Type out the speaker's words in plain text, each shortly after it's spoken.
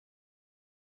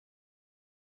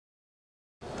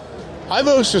Hi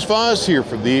folks, Chris Voss here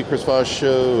from the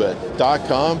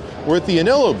chrisvossshow.com. We're at the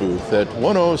ANELLO booth at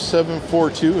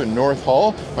 10742 in North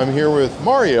Hall. I'm here with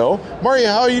Mario. Mario,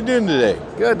 how are you doing today?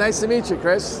 Good, nice to meet you,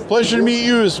 Chris. Pleasure to meet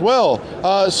you as well.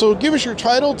 So give us your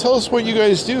title, tell us what you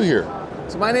guys do here.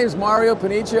 So my name is Mario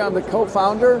Paniccia. I'm the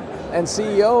co-founder and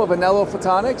CEO of ANELLO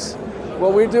Photonics.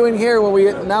 What we're doing here, what we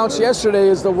announced yesterday,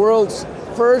 is the world's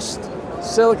first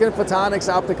silicon photonics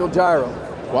optical gyro.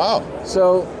 Wow.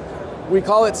 So we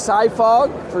call it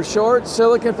SiPhog for short,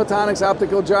 Silicon Photonics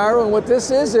Optical Gyro, and what this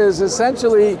is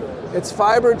essentially it's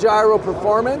fiber gyro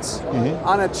performance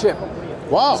on a chip.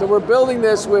 Wow. So we're building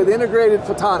this with integrated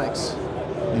photonics.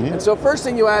 And so first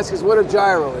thing you ask is what a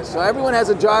gyro is. So everyone has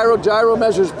a gyro. Gyro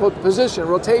measures position,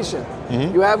 rotation.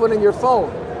 You have one in your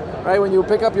phone, right? When you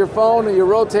pick up your phone and you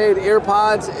rotate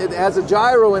AirPods, it has a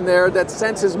gyro in there that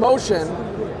senses motion,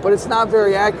 but it's not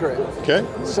very accurate. Okay.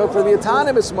 So for the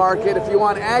autonomous market, if you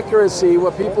want accuracy,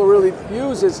 what people really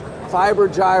use is fiber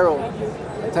gyro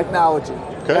technology.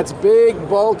 Okay. That's big,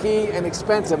 bulky, and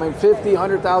expensive. I mean,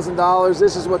 $50,000, $100,000.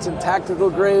 This is what's in tactical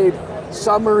grade,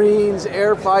 submarines,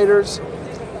 air fighters.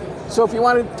 So if you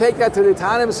want to take that to the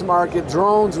autonomous market,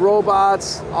 drones,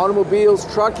 robots, automobiles,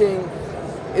 trucking,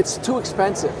 it's too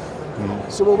expensive.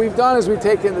 So what we've done is we've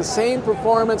taken the same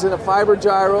performance in a fiber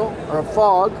gyro, or a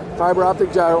FOG, fiber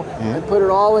optic gyro, and put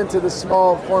it all into the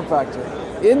small form factor.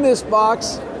 In this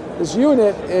box, this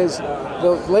unit is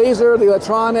the laser, the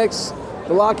electronics,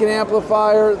 the lock-in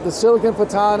amplifier, the silicon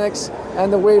photonics,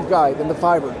 and the waveguide and the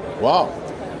fiber. Wow.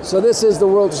 So this is the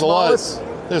world's smallest.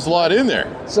 There's a lot in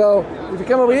there. So if you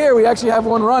come over here, we actually have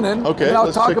one running. Okay, and I'll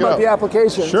let's talk check it about out. the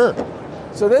application. Sure.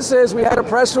 So this is, we had a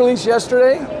press release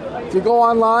yesterday. If you go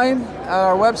online,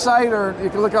 our website, or you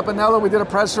can look up ANELLO, we did a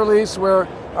press release where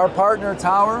our partner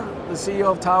Tower, the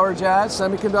CEO of Tower Jazz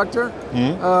Semiconductor,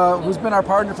 who's been our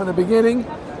partner from the beginning,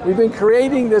 we've been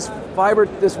creating this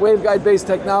waveguide-based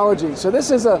technology. So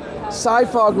this is a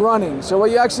SiPhog running. So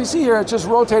what you actually see here, it's just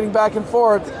rotating back and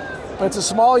forth, but it's a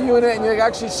small unit and you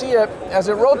actually see it as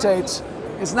it rotates.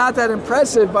 It's not that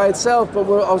impressive by itself, but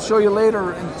I'll show you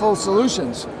later in full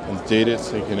solutions. And data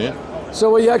taken in. So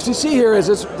what you actually see here is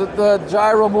it's the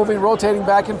gyro moving, rotating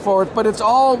back and forth, but it's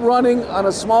all running on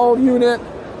a small unit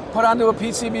put onto a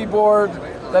PCB board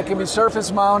that can be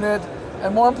surface mounted,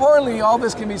 and more importantly, all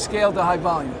this can be scaled to high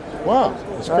volume. Wow,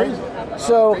 that's crazy.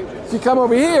 So if you come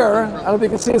over here, I don't know if you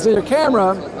can see this in your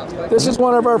camera, this is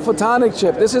one of our photonic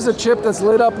chips. This is a chip that's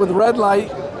lit up with red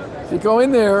light. If you go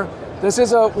in there,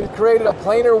 we've created a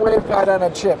planar waveguide on a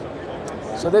chip.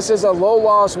 So this is a low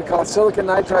loss, we call it silicon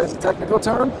nitride as a technical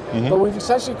term, but we've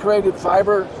essentially created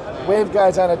fiber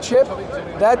waveguides on a chip.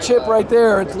 That chip right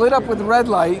there, it's lit up with red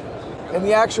light. In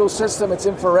the actual system, it's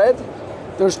infrared.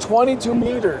 There's 22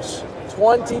 meters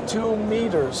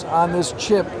on this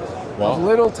chip of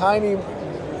little tiny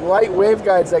light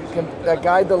waveguides that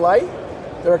guide the light.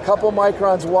 They're a couple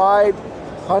microns wide,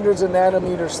 hundreds of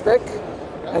nanometers thick,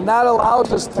 and that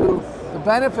allows us to, the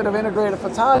benefit of integrated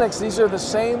photonics, these are the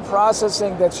same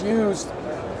processing that's used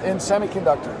in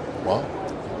semiconductor. Wow.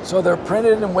 So they're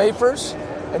printed in wafers,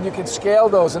 and you can scale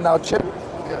those and now chip,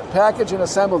 package and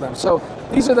assemble them. So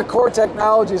these are the core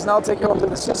technologies, and I'll take you over to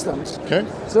the systems. Okay.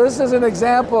 So this is an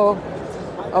example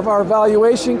of our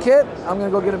evaluation kit. I'm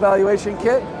going to go get a evaluation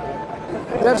kit.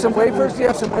 Do you have some wafers? Do you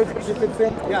have some wafers you could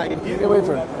think? Yeah, you need a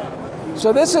wafer.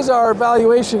 So this is our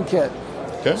evaluation kit.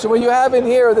 Okay. So what you have in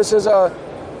here,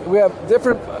 we have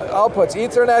different outputs,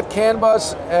 Ethernet, CAN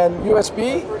bus, and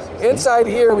USB. Inside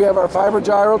here, we have our fiber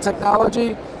gyro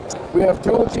technology. We have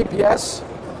dual GPS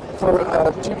for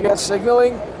GPS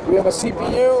signaling. We have a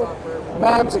CPU,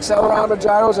 MEMS, accelerometer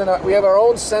gyros, and we have our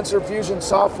own sensor fusion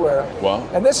software. Wow.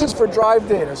 And this is for drive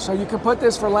data. So you can put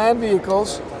this for land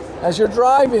vehicles. As you're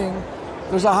driving,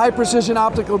 there's a high precision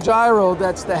optical gyro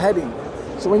that's the heading.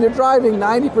 So when you're driving,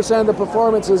 90% of the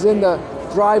performance is in the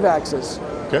drive axis.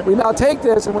 Okay. We now take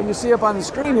this, and when you see up on the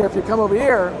screen here, if you come over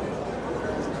here,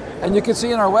 and you can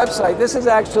see on our website, this is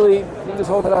actually, you can just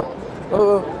hold it up.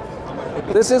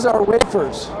 This is our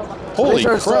wafers. Holy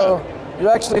crap. So you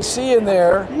actually see in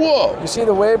there, whoa. You see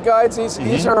the waveguides?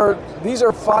 These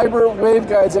are fiber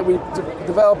waveguides that we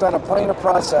developed on a planar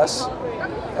process,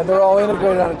 and they're all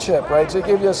integrated on a chip, right? To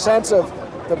give you a sense of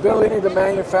the ability to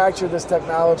manufacture this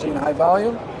technology in high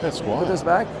volume. That's wild. Put this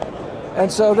back. And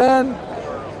so then,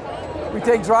 we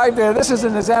take drive data. This is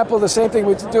an example of the same thing.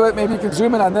 We do it. Maybe you can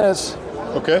zoom in on this.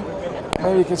 Okay.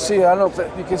 Maybe you can see it. I don't know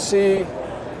if you can see.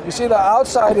 You see the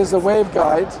outside is the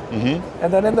waveguide,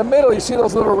 and then in the middle you see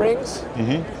those little rings.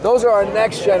 Those are our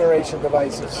next generation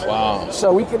devices. Wow.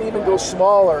 So we can even go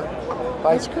smaller.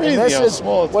 That's crazy how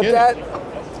small it's getting.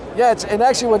 Yeah, and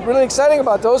actually what's really exciting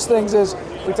about those things is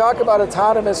we talk about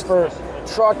autonomous for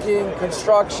trucking,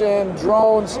 construction,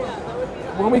 drones,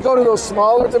 when we go to those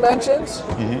smaller dimensions,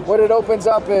 what it opens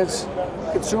up is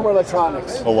consumer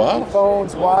electronics. Oh, wow.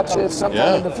 Phones, watches,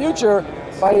 sometime in the future,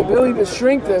 by the ability to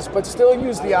shrink this, but still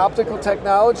use the optical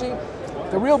technology.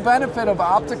 The real benefit of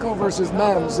optical versus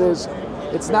MEMS is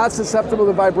it's not susceptible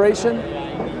to vibration,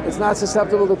 it's not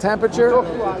susceptible to temperature,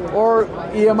 or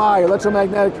EMI,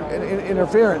 electromagnetic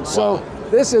interference. So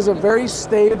this is a very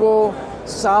stable,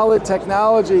 solid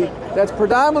technology that's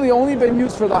predominantly only been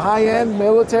used for the high-end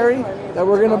military that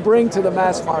we're going to bring to the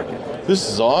mass market. This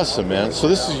is awesome, man. So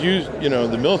this is used, you know,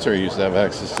 the military used to have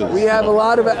access to this. We have a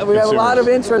lot of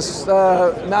interest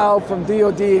now from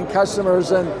DoD and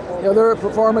customers, and you know, their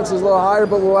performance is a little higher,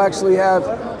 but we'll actually have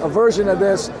a version of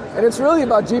this, and it's really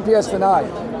about GPS denied.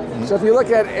 So if you look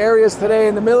at areas today,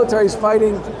 and the military is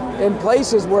fighting in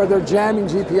places where they're jamming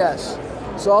GPS.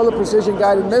 So all the precision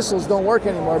guided missiles don't work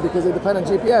anymore because they depend on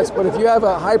GPS. But if you have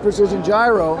a high precision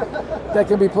gyro that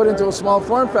can be put into a small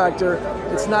form factor,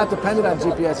 it's not dependent on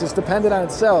GPS, it's dependent on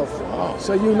itself. Wow.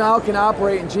 So you now can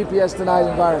operate in GPS denied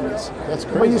environments. That's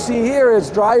crazy. What you see here is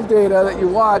drive data that you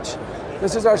watch.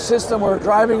 This is our system. We're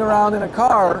driving around in a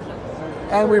car,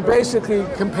 and we're basically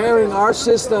comparing our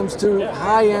systems to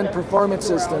high-end performance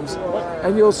systems.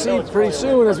 And you'll see pretty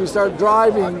soon as we start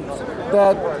driving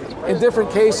that in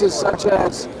different cases, such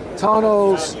as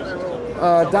tunnels,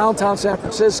 downtown San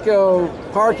Francisco,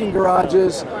 parking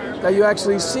garages, that you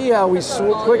actually see how we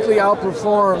quickly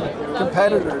outperform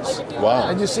competitors. Wow.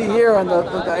 And you see here on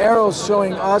the arrows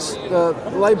showing us, the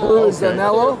light blue is the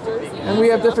ANELLO, and we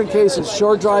have different cases,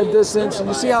 short drive distance, and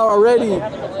you see how already,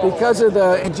 because of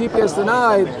the GPS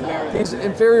denied, these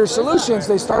inferior solutions,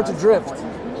 they start to drift.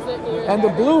 And the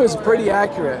blue is pretty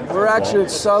accurate. We're actually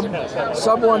at sub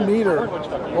 1 meter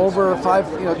over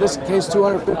this case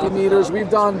 250 meters. We've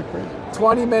done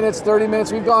 20 minutes, 30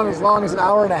 minutes. We've gone as long as an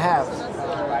hour and a half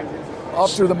up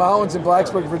through the mountains in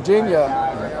Blacksburg, Virginia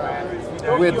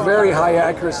with very high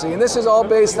accuracy. And this is all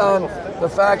based on the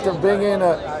fact of bringing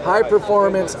a high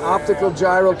performance optical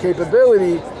gyro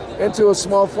capability into a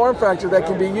small form factor that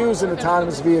can be used in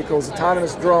autonomous vehicles,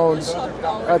 autonomous drones,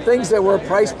 things that were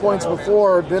price points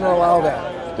before didn't allow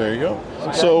that. There you go.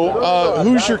 Okay. So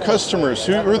who's your customers?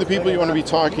 Who are the people you want to be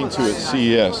talking to at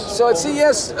CES? So at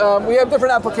CES, we have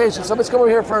different applications. So let's go over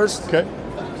here first. Okay.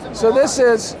 So this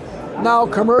is now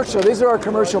commercial. These are our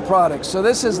commercial products. So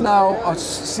this is now a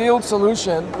sealed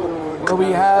solution where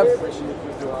we have,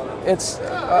 it's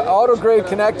auto-grade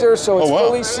connector, so it's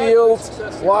fully sealed,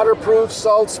 waterproof,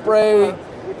 salt spray,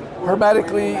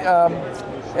 hermetically.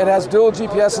 It has dual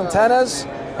GPS antennas,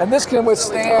 and this can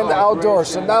withstand outdoors.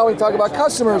 So now we talk about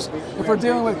customers, if we're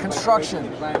dealing with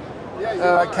construction,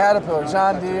 Caterpillar,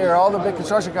 John Deere, all the big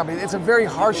construction companies, it's a very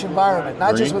harsh environment,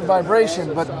 not just with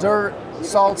vibration, but dirt,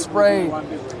 salt spray,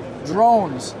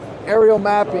 drones, aerial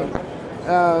mapping,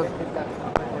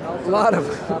 a lot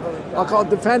of, I'll call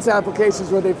it defense applications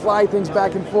where they fly things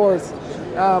back and forth.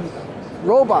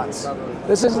 Robots.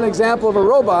 This is an example of a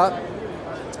robot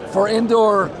for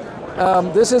indoor.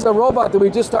 This is a robot that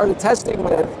we just started testing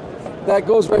with that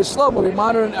goes very slow, but we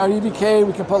monitor our EVK,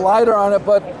 we can put LiDAR on it,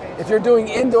 but if you're doing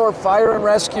indoor fire and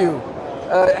rescue,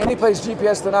 any place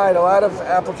GPS denied, a lot of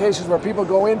applications where people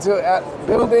go into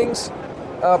buildings,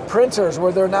 printers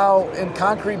where they're now in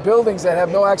concrete buildings that have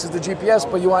no access to GPS,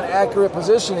 but you want accurate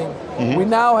positioning. We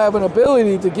now have an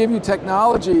ability to give you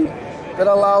technology that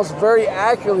allows very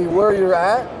accurately where you're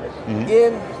at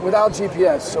without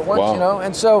GPS. So once, you know,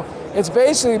 and so it's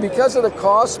basically because of the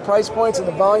cost, price points, and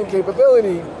the volume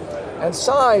capability and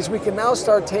size, we can now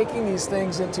start taking these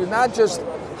things into not just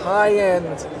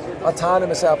high-end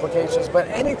autonomous applications, but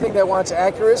anything that wants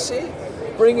accuracy,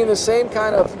 bringing the same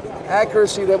kind of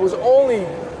accuracy that was only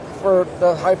for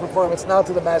the high performance, now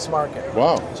to the mass market.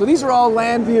 Wow. So these are all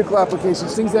land vehicle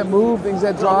applications, things that move, things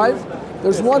that drive.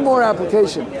 There's one more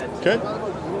application. Okay.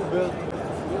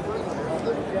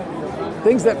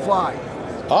 Things that fly.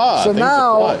 Ah, so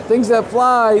now, things that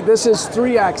fly, this is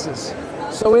 3-axis.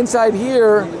 So inside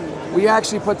here, we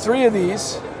actually put 3 of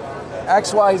these,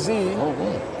 X, Y, Z,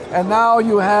 and now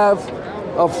you have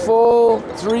a full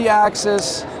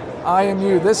 3-axis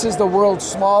IMU. This is the world's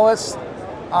smallest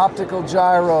optical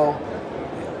gyro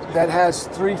that has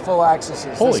 3 full axes.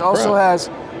 This also has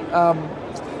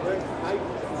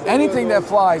anything that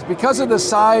flies. Because of the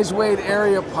size, weight,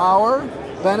 area, power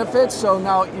benefits, so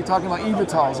now you're talking about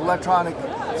eVTOLs, electronic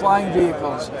flying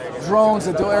vehicles, drones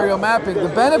that do aerial mapping. The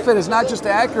benefit is not just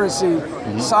the accuracy,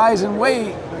 size and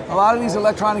weight. A lot of these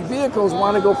electronic vehicles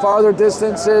want to go farther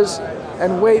distances,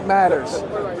 and weight matters,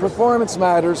 performance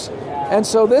matters. And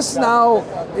so this now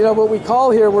you know, what we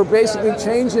call here, we're basically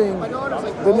changing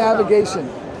the navigation.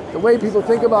 The way people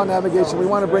think about navigation, we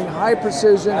want to bring high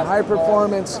precision, high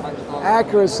performance,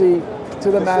 accuracy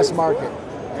to the mass market.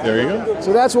 There you go.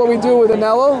 So that's what we do with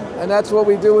ANELLO, and that's what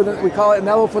we do with, we call it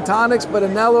ANELLO Photonics, but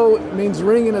ANELLO means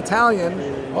ring in Italian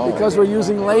because we're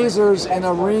using lasers in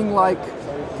a ring-like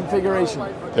configuration.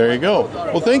 There you go.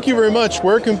 Well, thank you very much.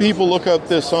 Where can people look up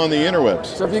this on the interwebs?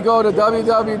 So if you go to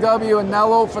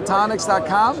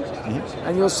www.anellophotonics.com,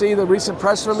 and you'll see the recent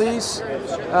press release,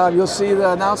 you'll see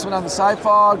the announcement on the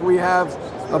SciFog. We have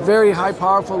a very high,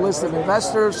 powerful list of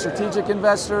investors, strategic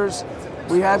investors.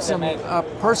 We have some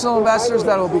personal investors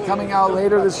that will be coming out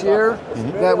later this year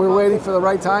that we're waiting for the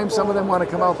right time. Some of them want to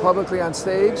come out publicly on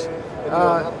stage.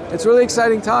 It's a really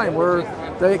exciting time.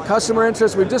 The customer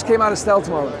interest, we just came out of stealth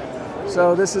mode.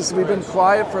 So we've been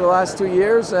quiet for the last 2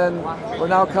 years, and we're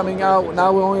now coming out,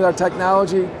 now we're only our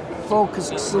technology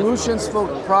focused solutions,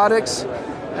 focused products,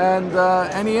 and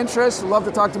any interest, we'd love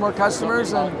to talk to more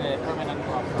customers, and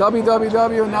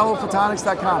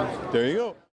www.anellophotonics.com. There you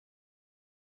go.